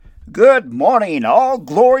Good morning, all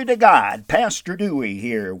glory to God. Pastor Dewey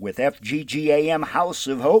here with FGGAM House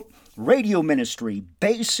of Hope, radio ministry,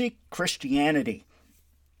 basic Christianity.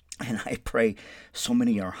 And I pray so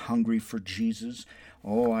many are hungry for Jesus.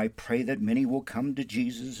 Oh, I pray that many will come to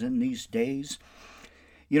Jesus in these days.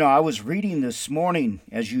 You know, I was reading this morning.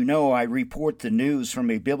 As you know, I report the news from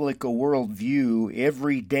a biblical worldview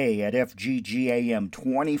every day at FGGAM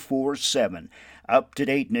 24/7.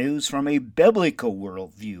 Up-to-date news from a biblical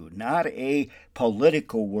worldview, not a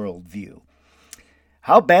political worldview.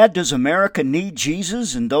 How bad does America need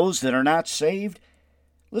Jesus and those that are not saved?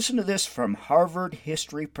 Listen to this from Harvard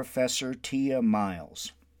history professor Tia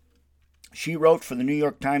Miles. She wrote for the New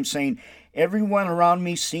York Times saying, "Everyone around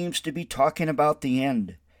me seems to be talking about the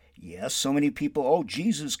end. Yes, so many people, oh,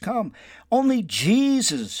 Jesus, come. Only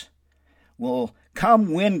Jesus will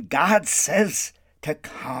come when God says to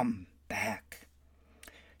come back."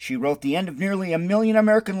 She wrote, "The end of nearly 1 million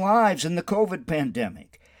American lives in the COVID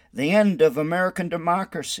pandemic, the end of American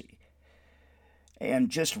democracy, and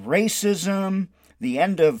just racism, the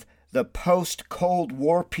end of the post-Cold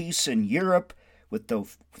War peace in Europe with the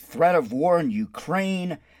threat of war in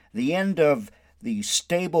Ukraine, the end of the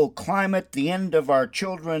stable climate, the end of our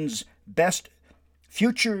children's best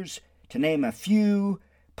futures, to name a few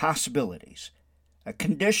possibilities. A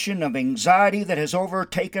condition of anxiety that has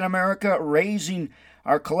overtaken America, raising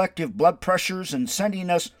our collective blood pressures and sending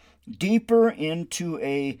us deeper into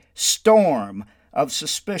a storm of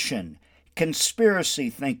suspicion, conspiracy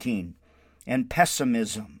thinking, and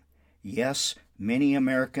pessimism. Yes, many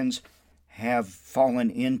Americans have fallen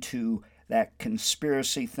into that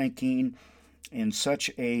conspiracy thinking in such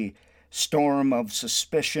a storm of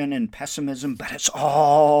suspicion and pessimism, but it's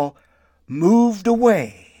all moved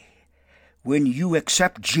away when you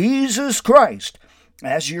accept Jesus Christ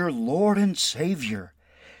as your Lord and Savior.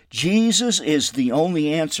 Jesus is the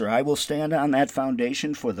only answer. I will stand on that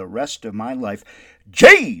foundation for the rest of my life.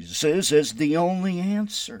 Jesus is the only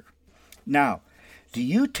answer. Now, do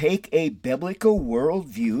you take a biblical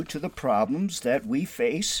worldview to the problems that we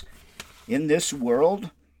face in this world?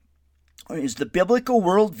 Or is the biblical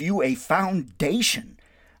worldview a foundation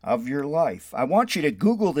of your life? I want you to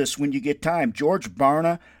Google this when you get time. George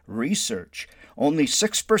Barna research. Only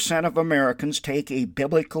 6% of Americans take a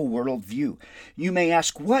biblical worldview. You may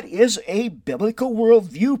ask, what is a biblical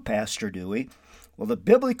worldview, Pastor Dewey? Well, the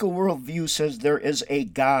biblical worldview says there is a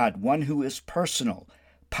God, one who is personal,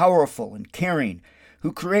 powerful, and caring,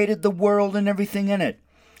 who created the world and everything in it.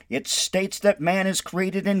 It states that man is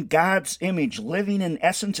created in God's image, living in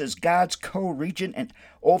essence as God's co-regent and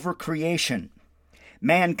over creation.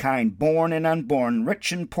 Mankind, born and unborn,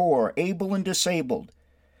 rich and poor, able and disabled.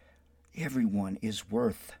 Everyone is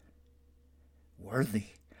worthy.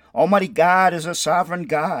 Almighty God is a sovereign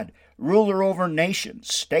God, ruler over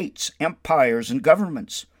nations, states, empires, and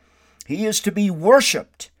governments. He is to be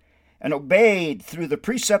worshipped and obeyed through the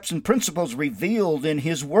precepts and principles revealed in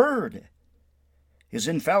His Word, His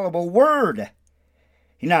infallible Word.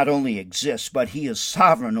 He not only exists, but He is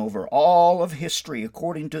sovereign over all of history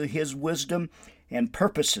according to His wisdom and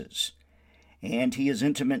purposes. And He is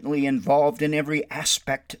intimately involved in every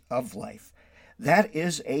aspect of life. That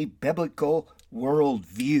is a biblical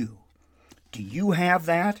worldview. Do you have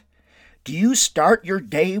that? Do you start your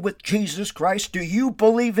day with Jesus Christ? Do you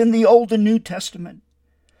believe in the Old and New Testament?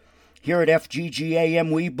 Here at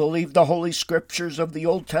FGGAM, we believe the Holy Scriptures of the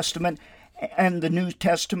Old Testament and the New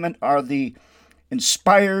Testament are the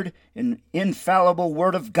inspired and infallible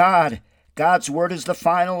Word of God. God's Word is the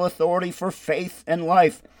final authority for faith and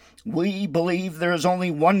life. We believe there is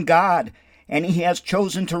only one God, and He has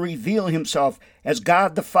chosen to reveal Himself as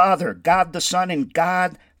God the Father, God the Son, and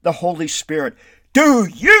God the Holy Spirit. Do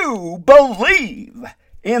you believe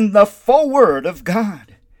in the full Word of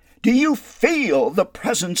God? Do you feel the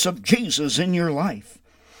presence of Jesus in your life?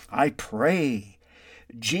 I pray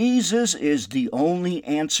Jesus is the only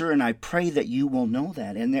answer, and I pray that you will know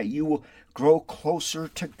that and that you will grow closer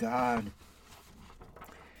to God.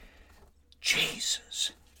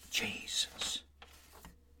 Jesus.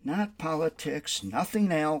 Not politics,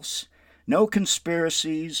 nothing else, no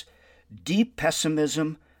conspiracies, deep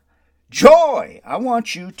pessimism, joy. I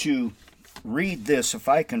want you to read this, if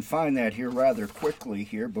I can find that here rather quickly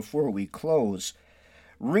here before we close.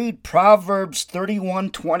 Read Proverbs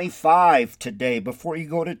 31:25 today before you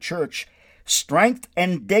go to church. Strength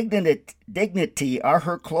and dignity are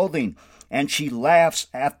her clothing, and she laughs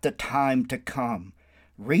at the time to come.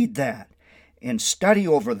 Read that and study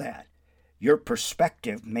over that. Your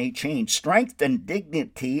perspective may change. Strength and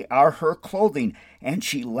dignity are her clothing, and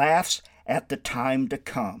she laughs at the time to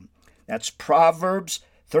come. That's Proverbs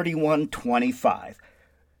 31:25.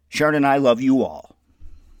 Sharon and I love you all.